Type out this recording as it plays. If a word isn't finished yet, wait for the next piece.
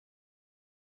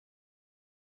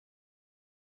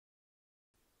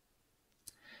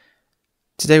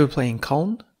Today we're playing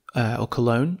Köln, or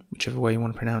Cologne, whichever way you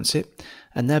want to pronounce it,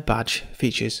 and their badge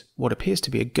features what appears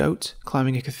to be a goat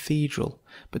climbing a cathedral.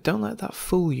 But don't let that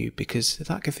fool you, because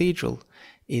that cathedral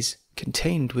is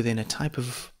contained within a type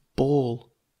of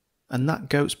ball, and that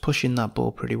goat's pushing that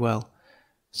ball pretty well.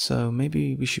 So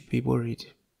maybe we should be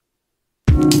worried.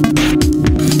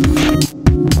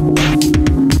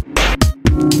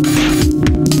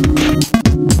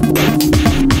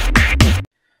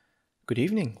 Good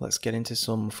evening, let's get into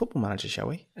some Football Manager, shall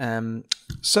we?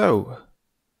 So,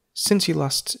 since you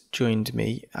last joined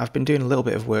me, I've been doing a little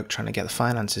bit of work trying to get the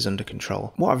finances under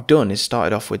control. What I've done is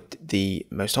started off with the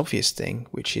most obvious thing,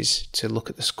 which is to look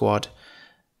at the squad.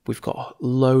 We've got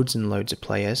loads and loads of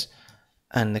players,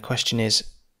 and the question is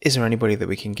there anybody that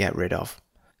we can get rid of?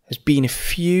 There's been a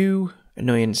few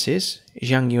annoyances.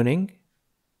 Zhang Yuning,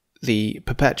 the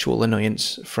perpetual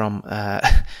annoyance from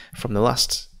the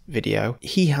last video,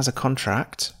 he has a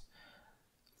contract,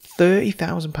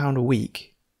 £30,000 a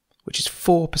week, which is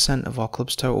 4% of our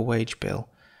club's total wage bill,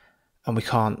 and we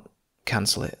can't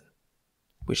cancel it,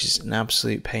 which is an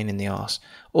absolute pain in the arse.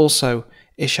 Also,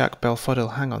 Ishak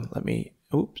Belfodil, hang on,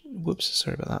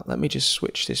 sorry about that. Let me just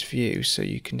switch this view so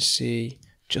you can see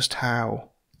just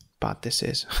how bad this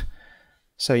is.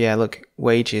 So yeah, look,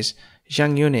 wages.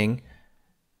 Zhang Yuning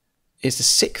is the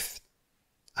 6th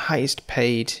highest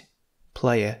paid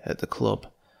player at the club,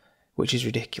 which is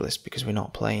ridiculous because we're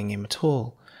not playing him at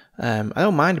all. I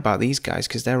don't mind about these guys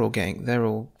because they're all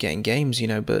getting games, you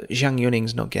know, but Zhang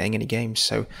Yuning's not getting any games,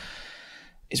 so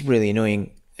it's really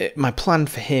annoying. My plan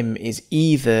for him is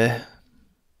either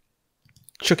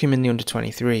chuck him in the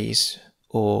under-23s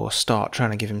or start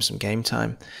trying to give him some game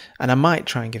time, and I might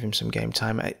try and give him some game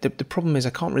time. The problem is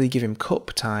I can't really give him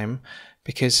cup time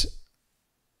because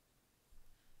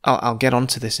I'll get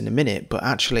onto this in a minute, but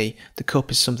actually the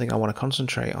cup is something I want to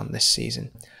concentrate on this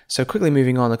season. So quickly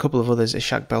moving on, a couple of others.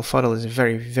 Ishak Belfodil is a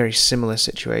very, very similar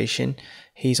situation.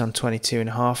 He's on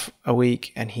 22.5 a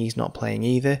week and he's not playing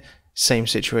either. Same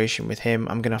situation with him.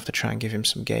 I'm going to have to try and give him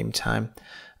some game time.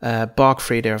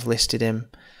 Bargfrieder, I've listed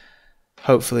him.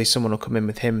 Hopefully someone will come in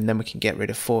with him and then we can get rid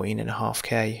of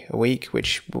 14.5k a week,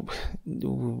 which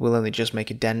will only just make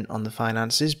a dent on the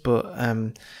finances, but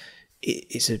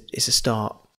it's a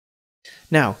start.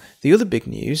 Now, the other big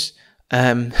news,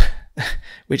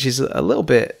 which is a little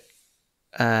bit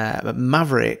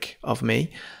maverick of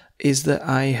me, is that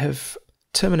I have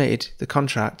terminated the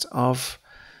contract of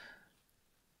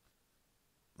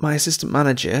my assistant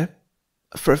manager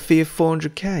for a fee of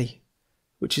 400k,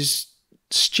 which is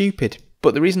stupid.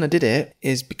 But the reason I did it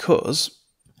is because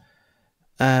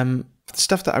the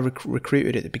stuff that I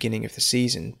recruited at the beginning of the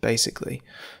season, basically,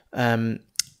 go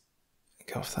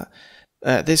off that.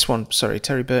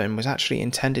 Terry Burton was actually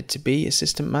intended to be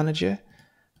assistant manager,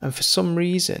 and for some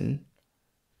reason,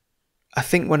 I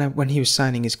think when he was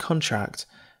signing his contract,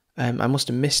 I must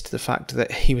have missed the fact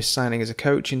that he was signing as a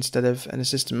coach instead of an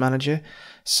assistant manager.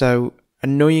 So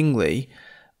annoyingly,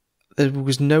 there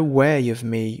was no way of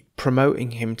me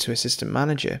promoting him to assistant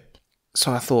manager.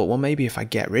 So I thought, well, maybe if I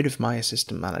get rid of my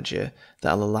assistant manager,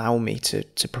 that'll allow me to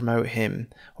promote him.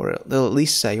 Or they'll at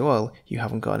least say, well, you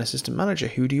haven't got an assistant manager.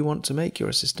 Who do you want to make your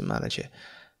assistant manager?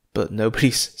 But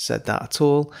nobody's said that at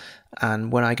all.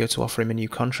 And when I go to offer him a new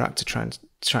contract to try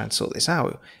and sort this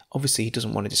out, obviously he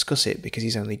doesn't want to discuss it because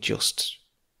he's only just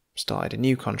started a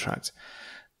new contract.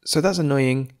 So that's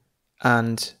annoying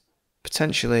and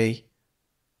potentially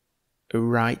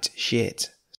right shit.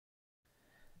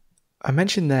 I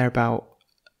mentioned there about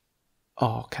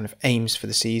kind of aims for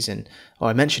the season, or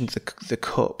I mentioned the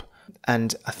cup,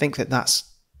 and I think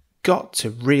that's got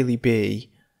to really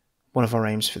be one of our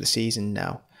aims for the season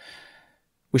now.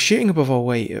 We're shooting above our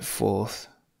weight at 4th,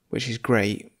 which is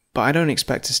great, but I don't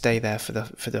expect to stay there for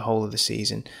the whole of the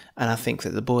season, and I think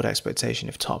that the board expectation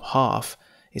of top half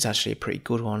is actually a pretty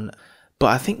good one. But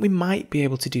I think we might be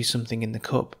able to do something in the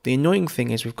cup. The annoying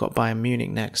thing is we've got Bayern Munich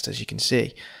next, as you can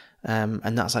see.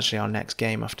 And that's actually our next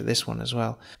game after this one as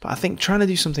well. But I think trying to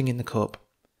do something in the cup,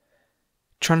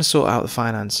 trying to sort out the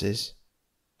finances,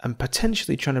 and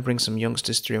potentially trying to bring some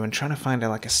youngsters through and trying to find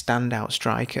like a standout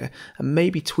striker and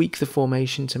maybe tweak the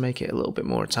formation to make it a little bit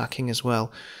more attacking as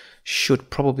well, should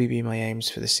probably be my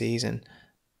aims for the season.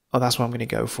 Or that's what I'm going to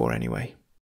go for anyway.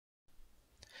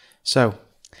 So,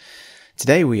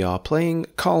 today we are playing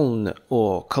Köln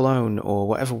or Cologne or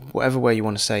whatever way you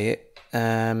want to say it.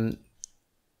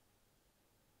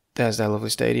 There's their lovely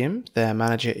stadium. Their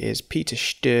manager is Peter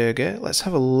Stöger. Let's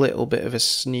have a little bit of a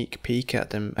sneak peek at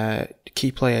them.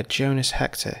 Key player Jonas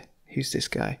Hector. Who's this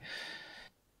guy?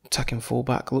 Attacking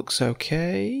fullback looks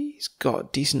okay. He's got a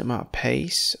decent amount of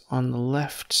pace on the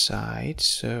left side,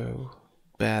 so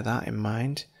bear that in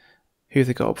mind. Who have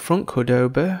they got up front?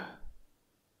 Cordoba.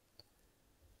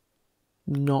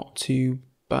 Not too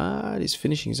bad. His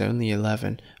finishing is only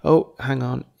 11. Oh, hang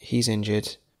on. He's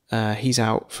injured. He's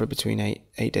out for between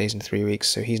 8 days and 3 weeks,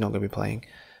 so he's not going to be playing.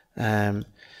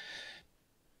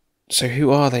 So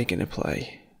who are they going to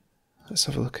play? Let's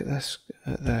have a look at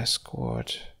their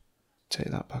squad. Take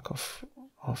that back off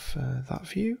that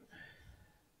view.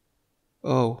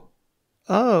 Oh,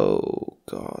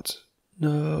 God,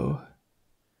 no.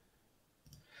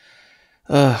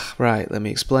 Right, let me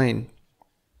explain.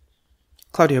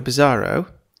 Claudio Pizarro,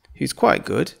 who's quite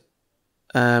good.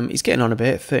 He's getting on a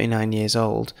bit, 39 years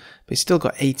old, but he's still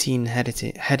got 18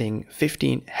 heading,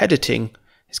 15 heading.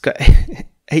 He's got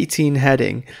 18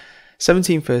 heading,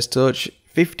 17 first touch,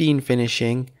 15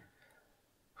 finishing,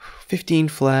 15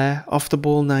 flair, off the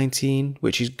ball 19,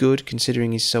 which is good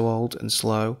considering he's so old and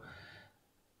slow.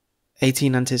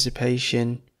 18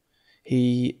 anticipation.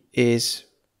 He is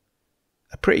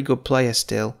a pretty good player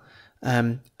still.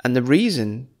 And the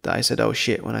reason that I said, oh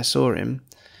shit, when I saw him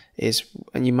is,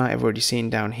 and you might have already seen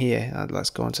down here, let's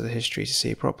go on to the history to see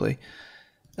it properly.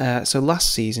 So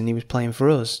last season he was playing for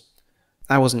us.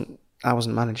 I wasn't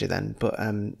manager then, but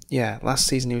yeah, last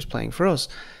season he was playing for us.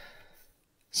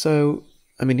 So,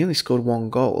 I mean, he only scored 1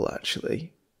 goal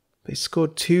actually. But he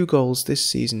scored 2 goals this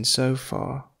season so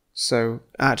far. So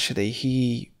actually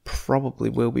he probably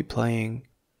will be playing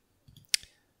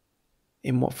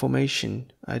in what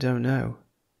formation? I don't know.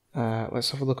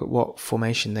 Let's have a look at what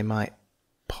formation they might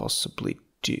possibly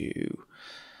do.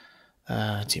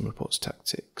 Team reports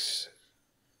tactics.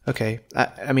 Okay,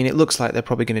 I mean, it looks like they're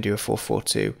probably going to do a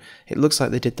 4-4-2. It looks like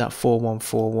they did that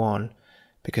 4-1-4-1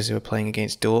 because they were playing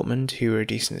against Dortmund, who were a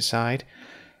decent side.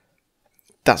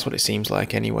 That's what it seems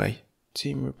like anyway.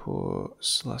 Team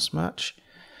reports last match.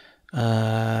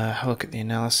 Have a look at the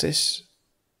analysis.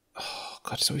 Oh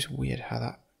God, it's always weird how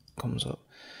that comes up.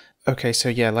 Okay, so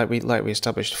yeah, like we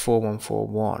established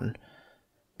 4-1-4-1,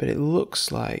 but it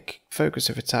looks like focus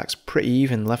of attack's pretty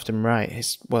even left and right.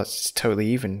 It's totally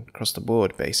even across the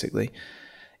board basically.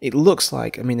 It looks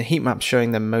like, I mean, the heat map's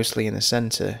showing them mostly in the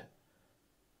centre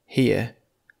here,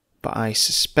 but I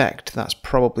suspect that's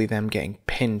probably them getting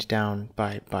pinned down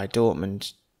by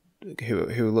Dortmund,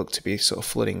 who look to be sort of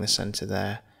flooding the centre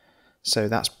there. So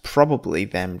that's probably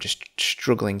them just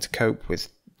struggling to cope with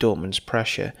Dortmund's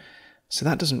pressure. So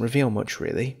that doesn't reveal much,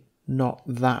 really. Not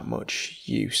that much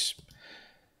use.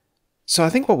 So I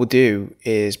think what we'll do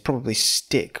is probably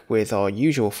stick with our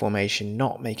usual formation,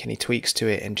 not make any tweaks to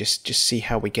it, and just see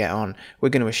how we get on. We're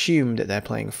going to assume that they're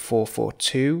playing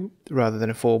 4-4-2 rather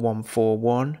than a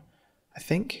 4-1-4-1, I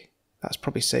think. That's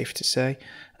probably safe to say.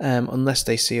 Unless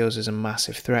they see us as a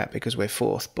massive threat because we're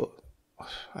 4th, but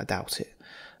I doubt it.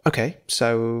 Okay,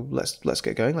 so let's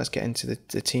get going. Let's get into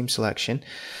the team selection.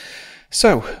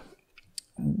 So,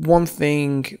 one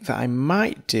thing that I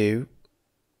might do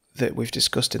that we've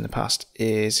discussed in the past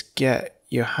is get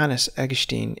Johannes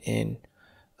Eggestein in.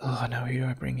 Oh no, who do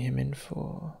I bring him in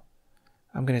for?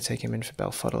 I'm going to take him in for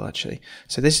Belfodil actually.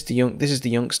 So this is the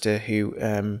youngster who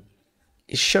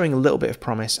is showing a little bit of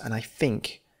promise, and I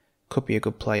think could be a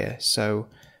good player. So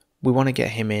we want to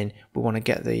get him in. We want to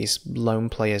get these lone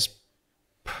players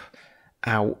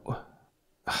out.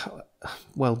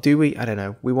 Well, do we? I don't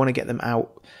know. We want to get them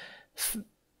out.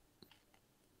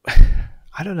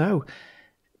 I don't know.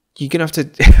 You're gonna have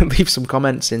to leave some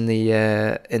comments in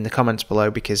the comments below,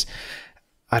 because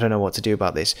I don't know what to do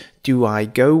about this. Do I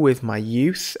go with my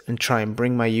youth and try and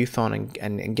bring my youth on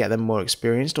and get them more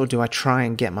experienced, or do I try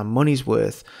and get my money's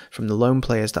worth from the loan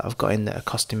players that I've got in that are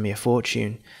costing me a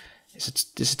fortune?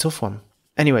 It's a tough one.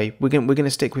 Anyway, we're gonna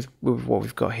stick with what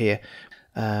we've got here,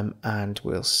 and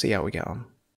we'll see how we get on.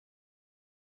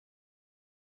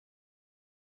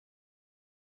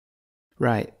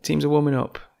 Right, teams are warming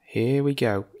up. Here we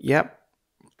go. Yep,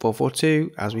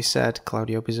 4-4-2, as we said,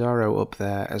 Claudio Pizarro up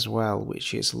there as well,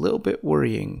 which is a little bit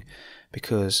worrying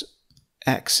because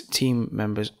ex-team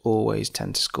members always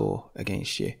tend to score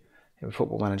against you in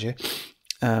Football Manager.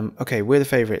 Okay, we're the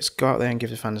favourites. Go out there and give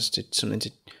the fans something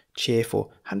to cheer for.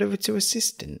 Hand over to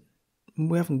assistant.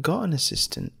 We haven't got an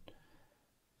assistant.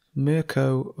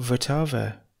 Mirko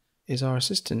Votava is our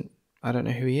assistant. I don't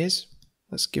know who he is.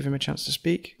 Let's give him a chance to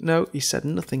speak. No, he said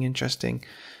nothing interesting,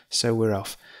 so we're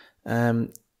off.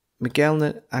 Miguel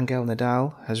Angel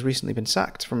Nadal has recently been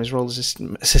sacked from his role as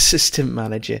assistant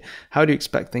manager. How do you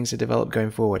expect things to develop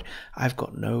going forward? I've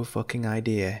got no fucking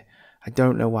idea. I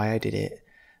don't know why I did it.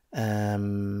 I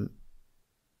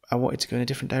wanted to go in a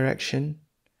different direction.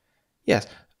 Yes.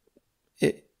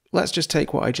 Let's just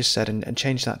take what I just said and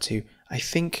change that to, I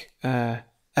think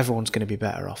everyone's going to be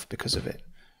better off because of it.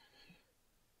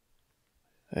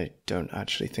 I don't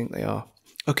actually think they are.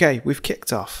 Okay, we've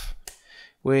kicked off.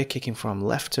 We're kicking from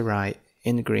left to right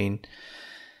in the green.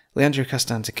 Leandro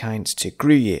Castan to Kainz to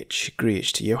Grujic.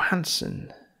 Grujic to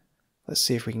Johansson. Let's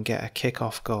see if we can get a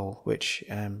kick-off goal, which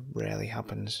rarely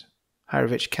happens.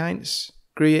 Harovic, Kainz,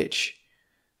 Grujic.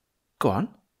 Go on.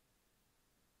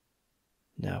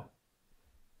 No.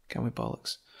 Can we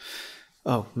bollocks?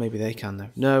 Oh, maybe they can though.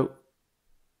 No.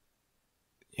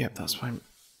 Yep, that's fine.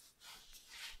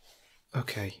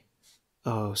 Okay.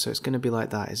 Oh, so it's going to be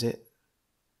like that, is it?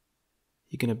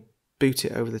 You're going to boot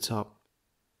it over the top.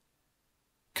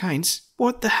 Kainz,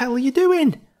 what the hell are you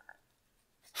doing?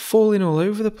 Falling all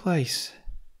over the place.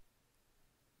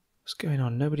 What's going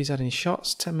on? Nobody's had any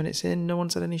shots. 10 minutes in, no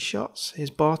one's had any shots. Here's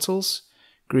Bartels.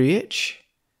 Grujic.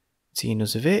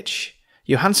 Tinozovic.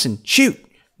 Johansson, shoot!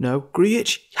 No,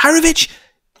 Grujic. Harovic!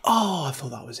 Oh, I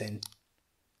thought that was in.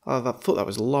 Oh, I thought that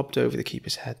was lobbed over the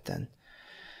keeper's head then.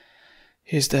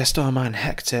 Here's their star man,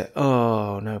 Hector.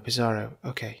 Oh, no, Pizarro.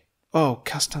 Okay. Oh,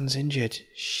 Castan's injured.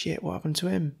 Shit, what happened to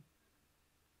him?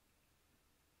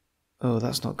 Oh,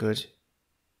 that's not good.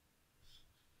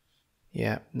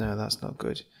 Yeah, no, that's not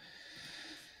good.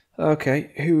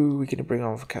 Okay, who are we going to bring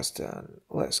on for Castan?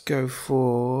 Let's go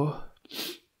for...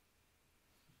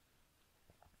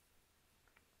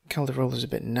 Calderola's a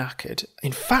bit knackered.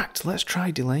 In fact, let's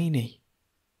try Delaney.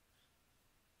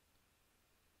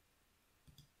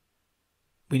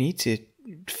 We need to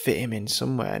fit him in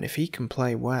somewhere, and if he can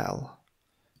play well,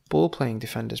 ball-playing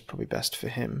defender's probably best for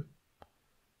him.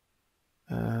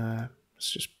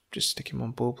 Let's just stick him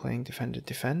on ball-playing defender,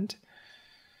 defend.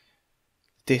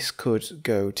 This could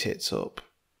go tits up.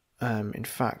 In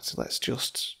fact, let's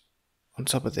just, on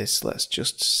top of this, let's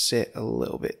just sit a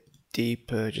little bit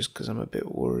deeper, just because I'm a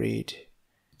bit worried.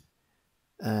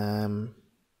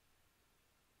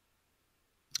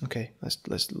 Okay, let's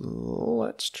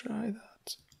try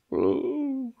that.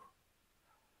 Ooh.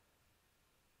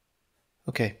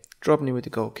 Okay, Drobny with the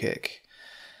goal kick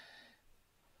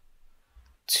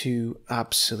to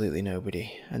absolutely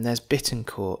nobody, and there's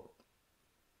Bittencourt.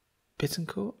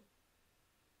 Bittencourt?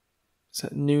 Is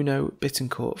that Nuno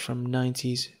Bittencourt from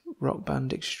 90s rock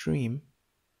band Extreme?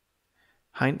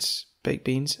 Heinz, Baked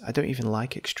Beans. I don't even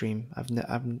like Extreme. I've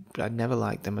never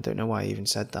liked them. I don't know why I even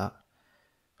said that.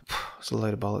 It's a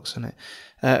load of bollocks, isn't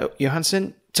it?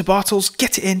 Johansson to Bartels.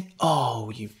 Get it in.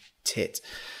 Oh, you tit.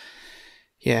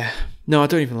 Yeah. No, I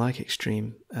don't even like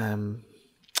Extreme.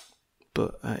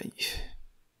 But,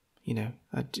 you know,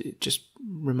 it just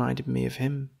reminded me of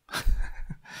him. I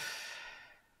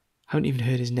haven't even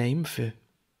heard his name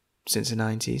since the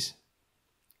 90s.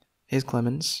 Here's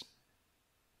Clemens.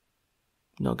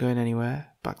 Not going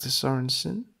anywhere. Back to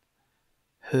Sorensen.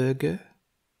 Herger.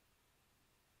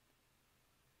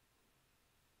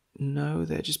 No,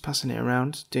 they're just passing it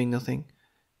around, doing nothing.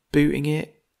 Booting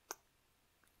it.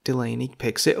 Delaney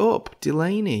picks it up.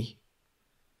 Delaney.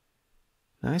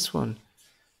 Nice one.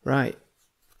 Right.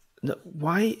 No,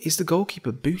 why is the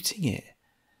goalkeeper booting it?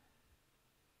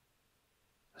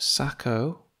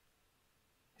 Sacco.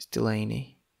 It's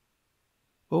Delaney.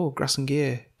 Oh, Grass and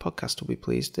Gear podcast will be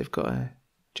pleased. They've got a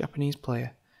Japanese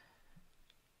player.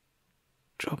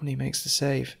 Drobny makes the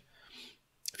save.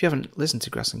 If you haven't listened to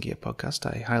Grass and Gear podcast,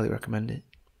 I highly recommend it.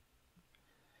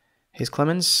 Here's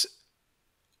Clemens.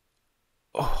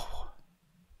 Oh,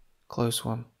 close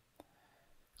one.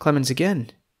 Clemens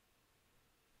again.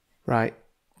 Right,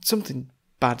 something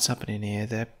bad's happening here.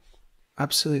 They're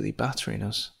absolutely battering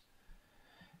us.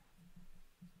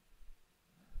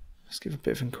 Let's give a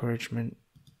bit of encouragement.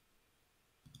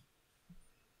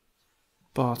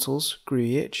 Bartels,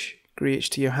 Grujic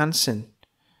to Johansson.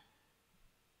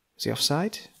 Is he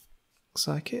offside? Looks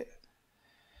like it.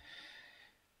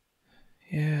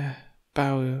 Yeah.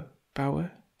 Bauer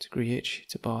to Grujic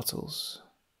to Bartels.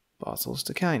 Bartels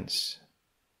to Kainz.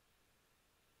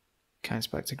 Kainz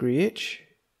back to Grujic.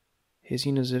 Here's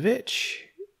Tinozovic.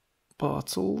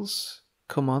 Bartels.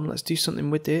 Come on, let's do something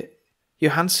with it.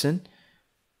 Johansson.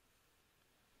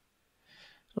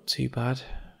 Not too bad.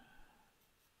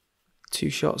 2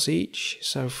 shots each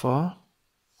so far.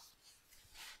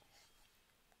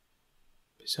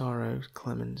 Pizarro,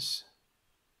 Clemens.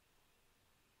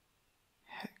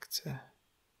 Hector.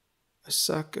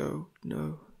 Osako.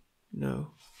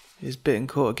 No. Here's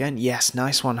Bittencourt again. Yes,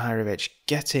 nice one, Harovic.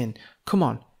 Get in. Come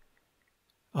on.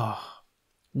 Oh,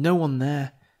 no one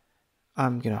there.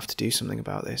 I'm going to have to do something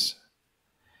about this.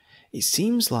 It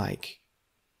seems like...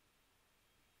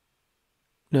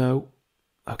 No.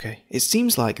 Okay. It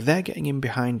seems like they're getting in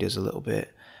behind us a little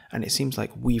bit, and it seems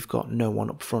like we've got no one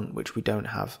up front, which we don't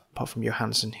have, apart from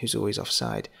Johansson, who's always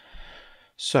offside.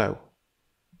 So...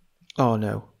 Oh,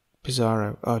 no.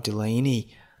 Pizarro. Oh,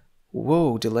 Delaney.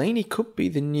 Whoa, Delaney could be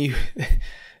the new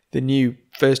the new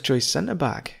first choice centre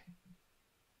back.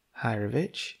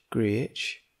 Hirovic,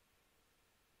 Grujic,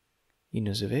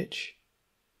 Junuzovic,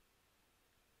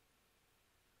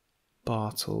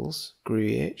 Bartels,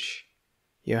 Grujic,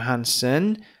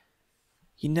 Johansson.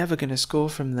 You're never going to score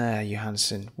from there,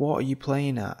 Johansson. What are you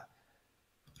playing at?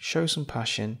 Show some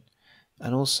passion.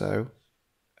 And also,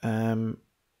 what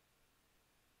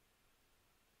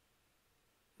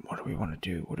do we want to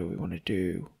do? What do we want to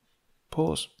do?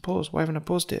 Pause. Why haven't I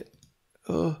paused it?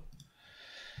 Oh.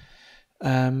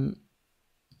 I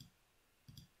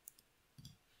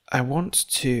want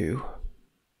to...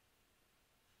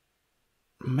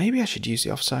 Maybe I should use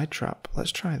the offside trap.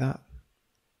 Let's try that.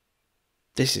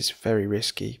 This is very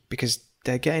risky because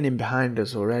they're getting in behind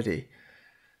us already.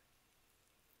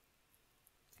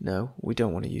 No, we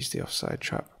don't want to use the offside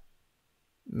trap.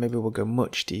 Maybe we'll go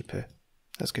much deeper.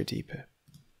 Let's go deeper.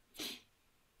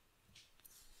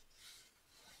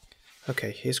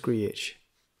 Okay, here's Grujic.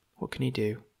 What can he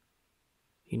do?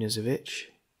 Junuzovic,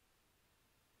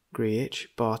 Grujic,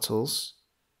 Bartels.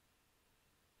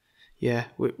 Yeah,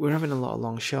 we're having a lot of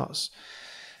long shots.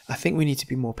 I think we need to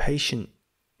be more patient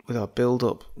with our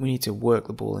build-up. We need to work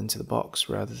the ball into the box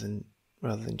rather than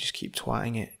just keep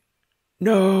twatting it.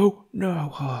 No.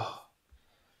 Oh.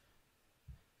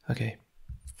 Okay.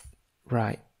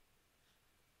 Right.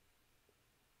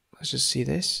 Let's just see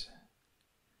this.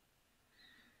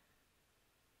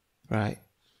 Right.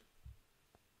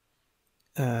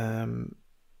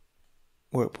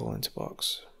 Work ball into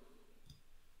box.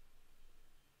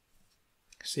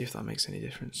 See if that makes any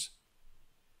difference.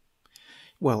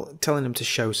 Well, telling them to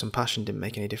show some passion didn't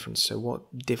make any difference. So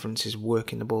what difference is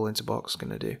working the ball into box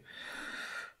going to do?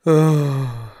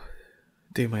 Oh,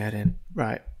 do my head in.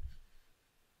 Right.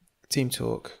 Team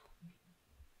talk.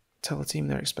 Tell the team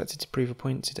they're expected to prove a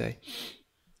point today.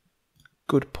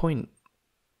 Good point.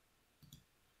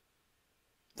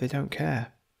 They don't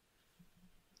care.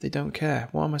 They don't care.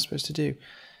 What am I supposed to do?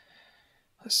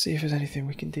 Let's see if there's anything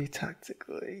we can do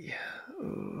tactically.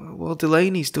 Well,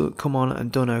 Delaney's come on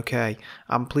and done okay.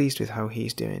 I'm pleased with how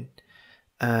he's doing.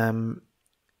 The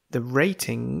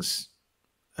ratings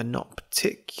are not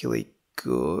particularly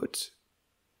good.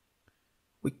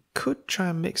 We could try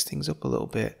and mix things up a little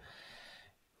bit.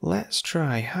 Let's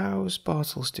try. How's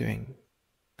Bartels doing?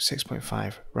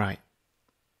 6.5. Right.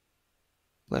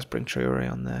 Let's bring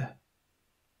Traore on there.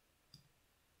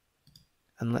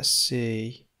 And let's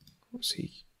see. What's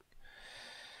he?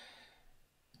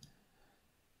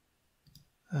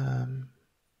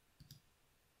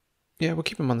 Yeah, we'll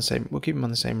keep him on the same. We'll keep him on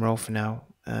the same role for now.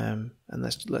 And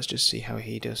let's just see how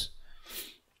he does.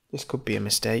 This could be a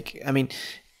mistake. I mean,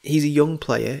 he's a young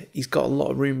player. He's got a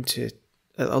lot of room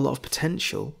a lot of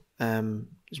potential.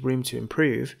 There's room to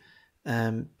improve.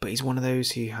 But he's one of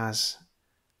those who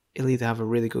he'll either have a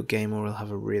really good game or he'll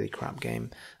have a really crap game.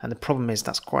 And the problem is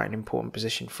that's quite an important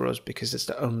position for us because it's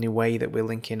the only way that we're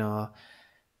linking our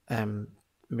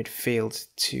midfield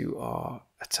to our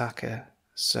attacker.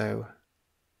 So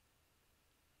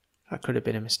that could have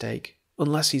been a mistake.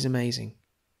 Unless he's amazing.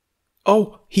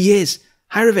 Oh, he is!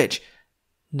 Hirovic!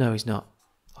 No, he's not.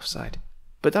 Offside.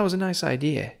 But that was a nice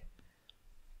idea.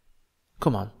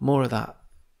 Come on, more of that.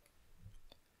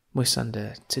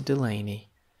 Moisander to Delaney.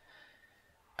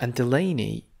 And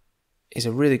Delaney is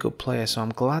a really good player, so I'm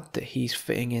glad that he's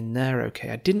fitting in there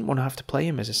okay. I didn't want to have to play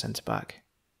him as a centre-back.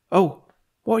 Oh,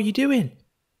 what are you doing?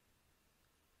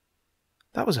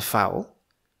 That was a foul.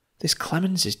 This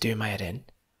Clemens is doing my head in.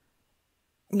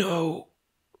 No.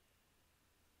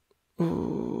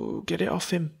 Ooh, get it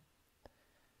off him.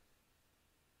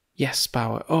 Yes,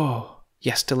 Bauer. Oh,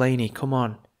 yes, Delaney, come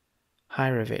on.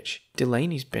 Hirovic.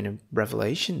 Delaney's been a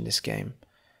revelation this game.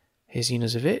 Here's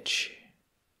Junuzovic.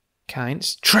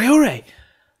 Kynes. Traore!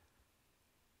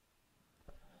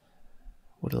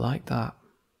 Would have liked that.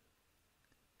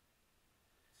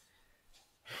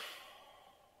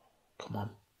 Come on.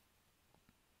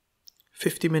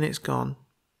 50 minutes gone.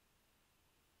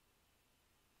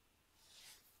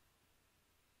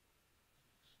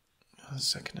 A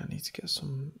second, I need to get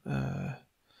some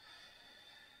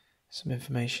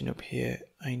information up here.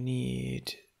 I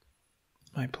need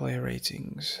my player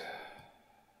ratings.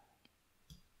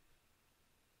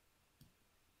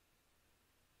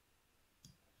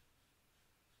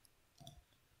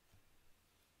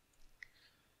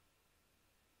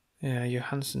 Yeah,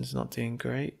 Johansson's not doing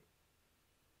great.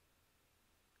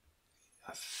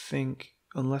 I think,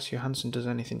 unless Johansson does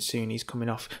anything soon, he's coming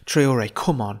off. Traore,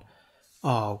 come on.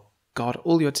 Oh, God,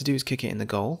 all you had to do is kick it in the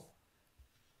goal.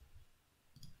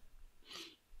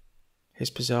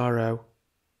 Here's Pizarro.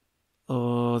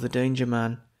 Oh, the danger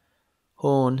man.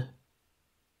 Horn.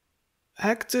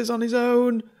 Hector's on his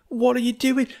own. What are you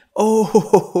doing?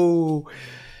 Oh,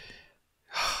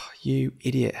 you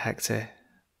idiot, Hector.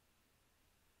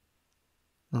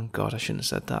 Oh, God, I shouldn't have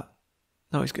said that.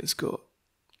 Now he's going to score.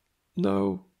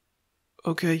 No.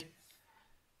 Okay.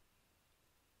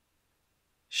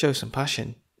 Show some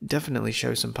passion. Definitely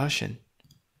show some passion.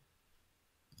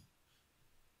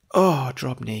 Oh,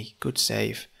 Drobny. Good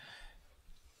save.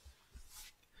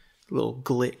 Little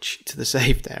glitch to the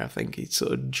save there. I think he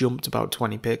sort of jumped about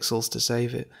 20 pixels to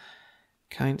save it.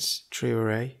 Kainz,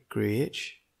 Traoré,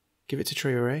 Grujic. Give it to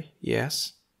Traoré.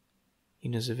 Yes.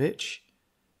 Junuzovic.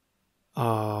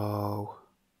 Oh.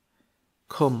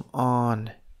 Come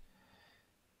on.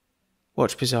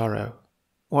 Watch Pizarro.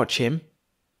 Watch him.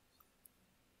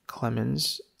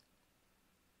 Clemens.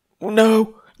 Oh,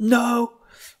 no. No.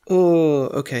 Oh,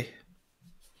 okay.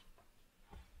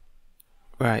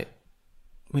 Right.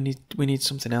 We need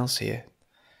something else here.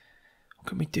 What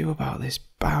can we do about this?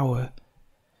 Bauer.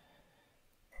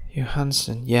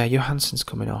 Johansson. Yeah, Johansson's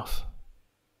coming off.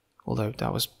 Although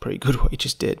that was pretty good what he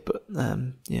just did. But,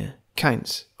 yeah.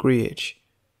 Kainz. Grujic.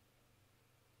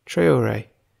 Traoré.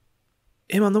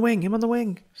 Him on the wing.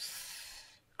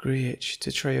 Grujic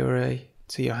to Traoré.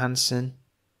 To Johansson.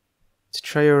 To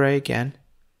Traoré again.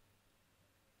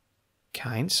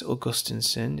 Kainz.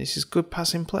 Augustinsson. This is good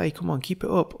passing play. Come on, keep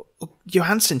it up.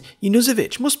 Johansson.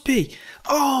 Junuzovic. Must be.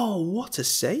 Oh, what a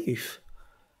save.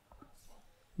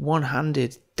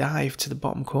 One-handed dive to the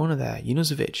bottom corner there.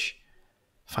 Junuzovic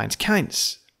finds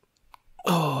Kainz.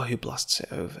 Oh, who blasts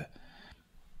it over.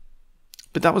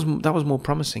 But that was more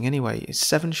promising anyway. It's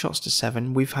 7 shots to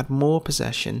 7. We've had more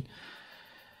possession.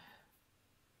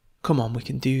 Come on, we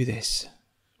can do this.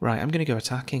 Right, I'm going to go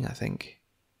attacking, I think.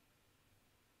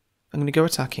 I'm going to go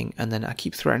attacking, and then I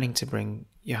keep threatening to bring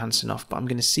Johansson off, but I'm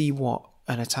going to see what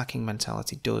an attacking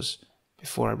mentality does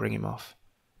before I bring him off.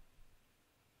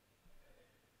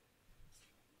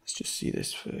 Let's just see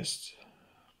this first.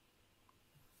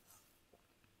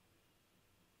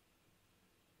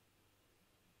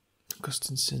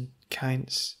 Augustinsson,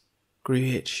 Kainz,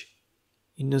 Grujic,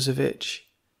 Junuzovic,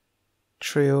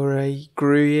 Traoré,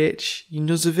 Grujic,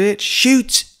 Junuzovic,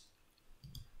 shoot!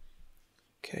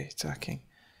 Okay, attacking.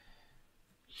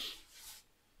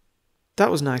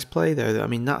 That was nice play though. I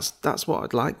mean, that's what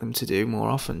I'd like them to do more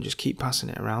often. Just keep passing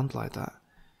it around like that.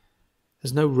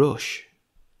 There's no rush.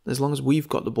 As long as we've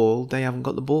got the ball, they haven't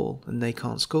got the ball and they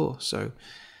can't score. So,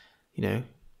 you know, it'd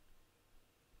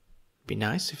be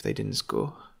nice if they didn't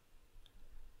score.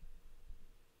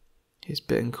 Here's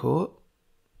Bittencourt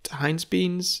to Heinz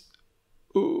Beans.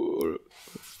 Ooh.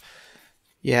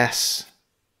 Yes.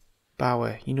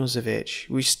 Bauer, Junuzovic.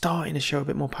 We're starting to show a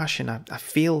bit more passion. I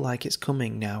feel like it's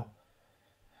coming now.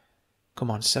 Come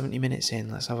on, 70 minutes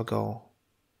in. Let's have a goal.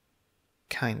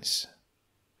 Kainz.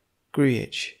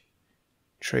 Grujic.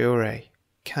 Traoré.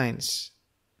 Kainz.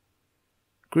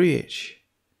 Grujic.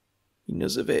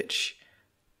 Junuzovic.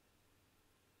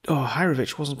 Oh,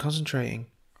 Hajrovic wasn't concentrating.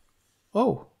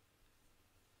 Oh.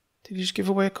 Did he just give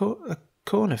away a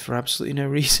corner for absolutely no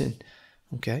reason?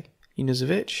 Okay.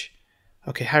 Junuzovic.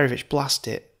 Okay, Hajrovic, blast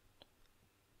it.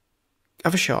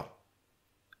 Have a shot.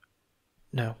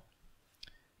 No.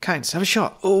 Kainz, have a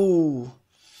shot. Oh.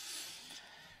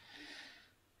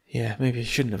 Yeah, maybe he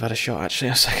shouldn't have had a shot,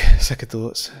 actually. Second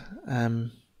thoughts.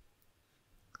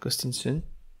 Augustinsson.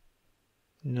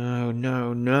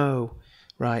 No.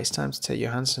 Right, it's time to take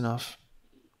Johansson off.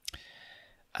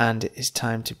 And it is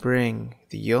time to bring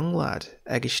the young lad,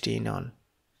 Eggestein, on.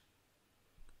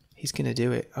 He's going to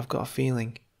do it. I've got a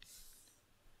feeling.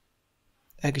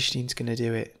 Eggestein's going to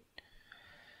do it.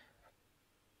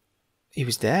 He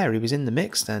was there. He was in the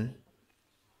mix then.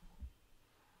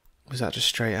 Was that just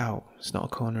straight out? It's not a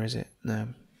corner, is it? No.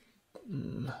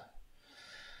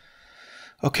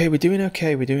 Okay, we're doing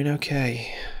okay.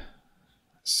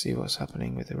 Let's see what's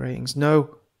happening with the ratings.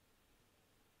 No.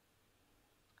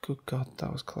 Good God,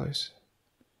 that was close.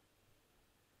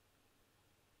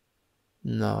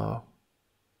 No.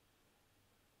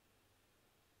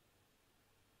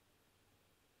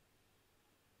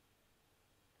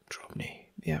 Drobny.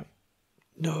 Yeah.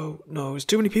 No. There's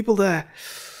too many people there.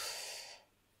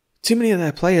 Too many of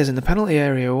their players in the penalty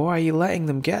area. Why are you letting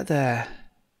them get there?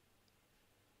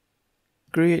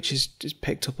 Grujic is just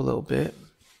picked up a little bit.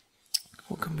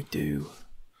 What can we do?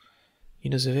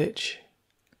 Junuzovic.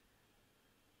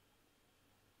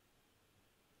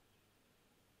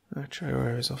 Oh,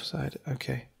 Traoré is offside.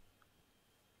 Okay.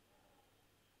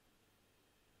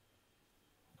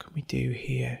 What can we do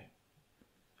here?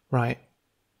 Right.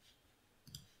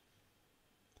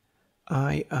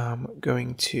 I am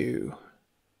going to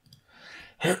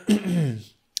I'm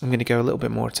going to go a little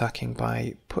bit more attacking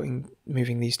by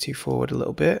moving these two forward a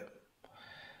little bit,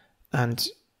 and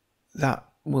that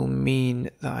will mean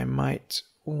that I might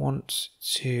want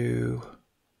to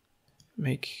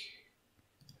make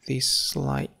these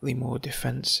slightly more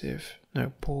defensive.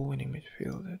 No, ball winning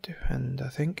midfielder, defend, I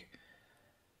think.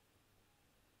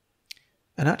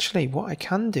 And actually what I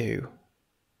can do,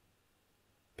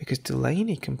 because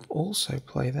Delaney can also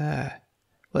play there,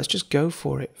 let's just go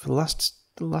for it for the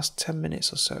last 10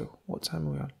 minutes or so. What time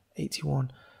are we on?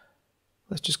 81.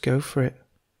 Let's just go for it.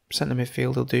 Centre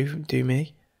midfield will do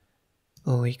me.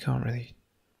 Oh, he can't really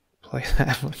play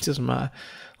there. It doesn't matter.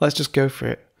 Let's just go for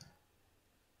it.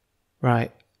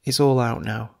 Right, it's all out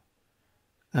now.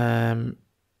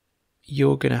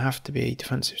 You're going to have to be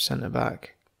defensive centre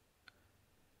back.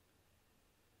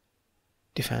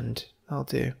 Defend. I'll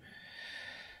do.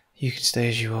 You can stay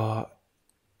as you are.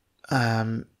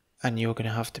 And you're going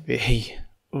to have to be...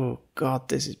 Oh, God,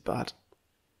 this is bad.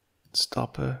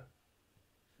 Stopper.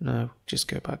 No, just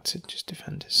go back to just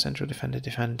defend. Central defender,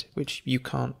 defend, which you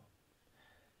can't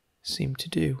seem to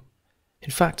do.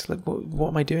 In fact, like, what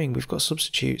am I doing? We've got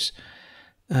substitutes.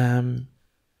 No,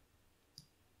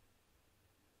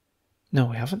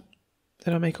 we haven't.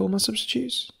 Did I make all my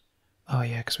substitutes? Oh,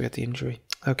 yeah, because we had the injury.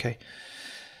 Okay.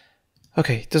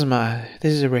 Okay, doesn't matter.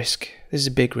 This is a risk. This is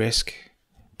a big risk.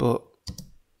 But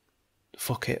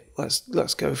fuck it.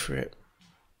 Let's go for it.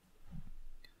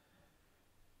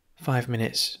 5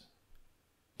 minutes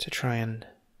to try and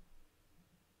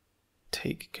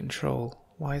take control.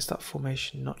 Why is that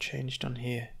formation not changed on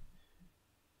here?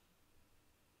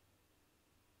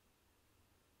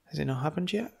 Has it not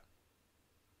happened yet?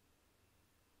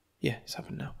 Yeah, it's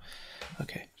happened now.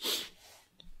 Okay.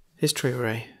 Here's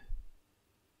Traore.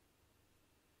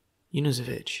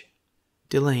 Junuzovic.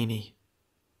 Delaney.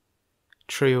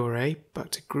 Traore.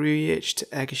 Back to Grujic, to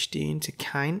Eggestein, to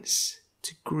Kainz,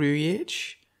 to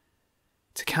Grujic,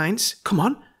 to Kainz. Come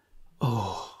on.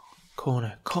 Oh,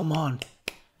 corner. Come on.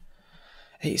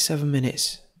 87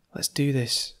 minutes. Let's do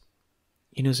this.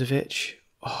 Junuzovic.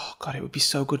 Oh, God, it would be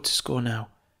so good to score now.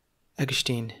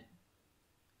 Eggestein,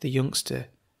 the youngster,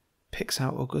 picks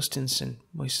out Augustinsson.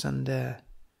 Moisander.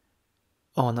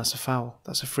 Oh, and that's a foul.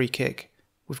 That's a free kick.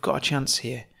 We've got a chance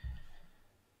here.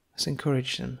 Let's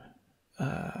encourage them.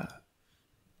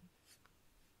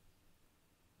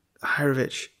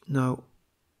 Harovic. No.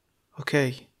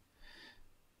 Okay.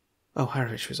 Oh,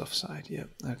 Harovic was offside. Yeah,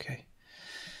 okay.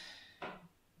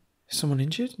 Is someone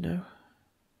injured? No.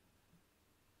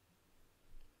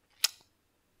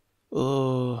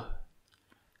 Oh,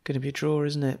 going to be a draw,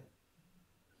 isn't it?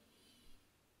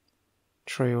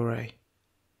 Traore.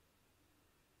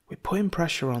 We're putting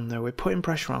pressure on, though. We're putting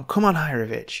pressure on. Come on,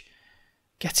 Harovic.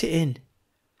 Get it in.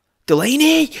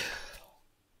 Delaney!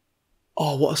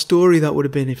 Oh, what a story that would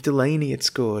have been if Delaney had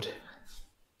scored.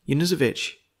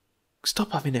 Junuzovic.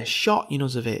 Stop having a shot,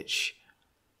 Junuzovic.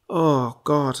 Oh,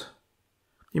 God.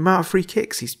 The amount of free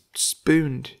kicks he's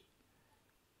spooned.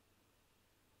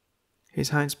 Here's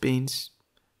Heinz Beans.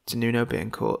 To Nuno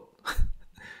Betancourt.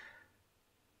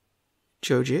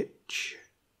 Jojic.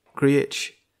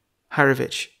 Grujic.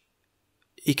 Harovic.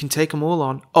 He can take them all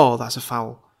on. Oh, that's a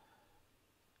foul.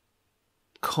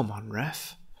 Come on,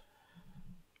 ref.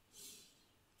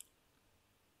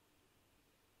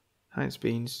 Heinz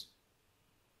Beans.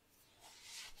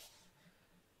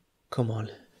 Come on.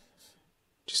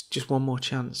 Just one more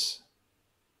chance.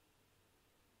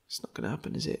 It's not going to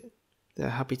happen, is it? They're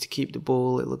happy to keep the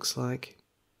ball, it looks like.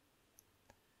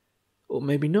 Or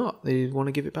maybe not. They want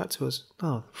to give it back to us.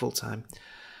 Oh, full time.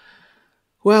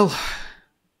 Well,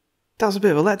 that was a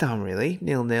bit of a letdown, really.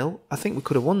 0-0. I think we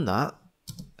could have won that.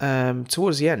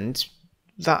 Towards the end,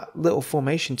 that little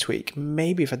formation tweak,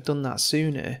 maybe if I'd done that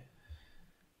sooner,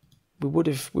 we would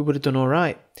have done all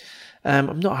right.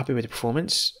 I'm not happy with the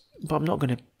performance, but I'm not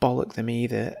going to bollock them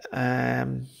either.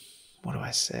 What do I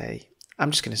say?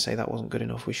 I'm just going to say that wasn't good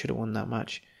enough. We should have won that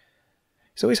match.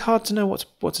 It's always hard to know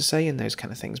what to say in those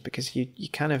kind of things because you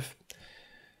kind of...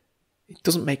 It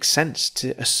doesn't make sense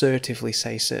to assertively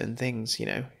say certain things, you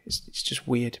know. It's just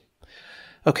weird.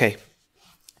 Okay.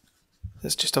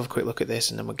 Let's just have a quick look at this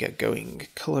and then we'll get going.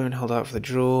 Cologne held out for the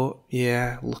draw.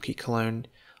 Yeah, lucky Cologne.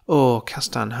 Oh,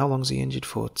 Castan, how long's he injured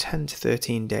for? 10 to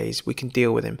 13 days. We can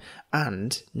deal with him.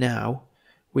 And now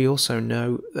we also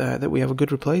know that we have a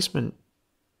good replacement.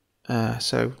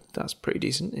 So that's pretty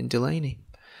decent in Delaney.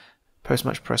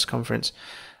 Post-match press conference.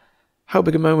 How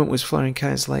big a moment was Florian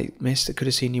Kainz's late miss that could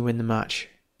have seen you win the match?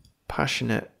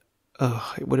 Passionate.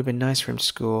 Oh, it would have been nice for him to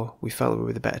score. We felt we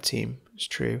were the better team. It's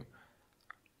true.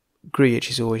 Grujic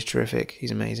is always terrific.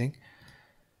 He's amazing.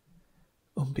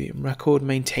 Unbeaten record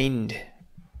maintained.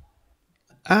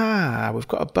 We've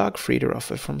got a Bergfrieder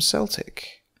offer from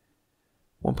Celtic.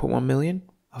 1.1 million.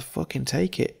 I'll fucking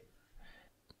take it.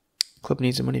 Club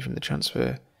needs the money from the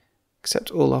transfer.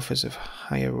 Accept all offers of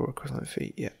higher or equivalent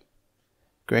fee. Yeah.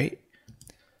 Great.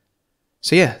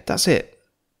 So yeah, that's it.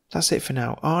 That's it for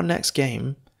now. Our next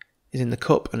game is in the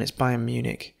Cup and it's Bayern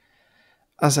Munich.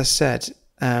 As I said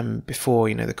before,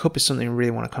 the Cup is something I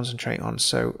really want to concentrate on.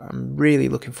 So I'm really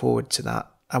looking forward to that.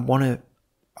 I want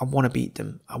to beat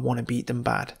them. I want to beat them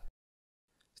bad.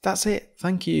 That's it.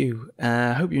 Thank you.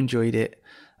 I hope you enjoyed it.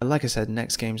 Like I said,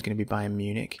 next game is going to be Bayern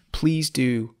Munich. Please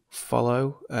do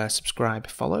follow, subscribe,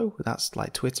 follow. That's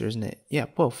like Twitter, isn't it? Yeah,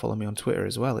 well, follow me on Twitter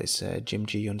as well. It's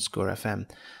JimG_FM.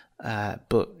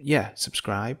 But yeah,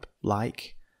 subscribe,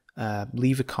 like,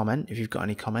 leave a comment if you've got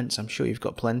any comments. I'm sure you've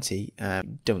got plenty.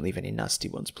 Don't leave any nasty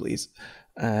ones, please.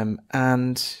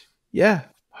 And yeah,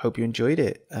 hope you enjoyed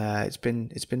it. It's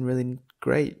been really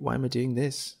great. Why am I doing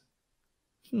this?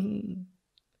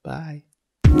 Bye.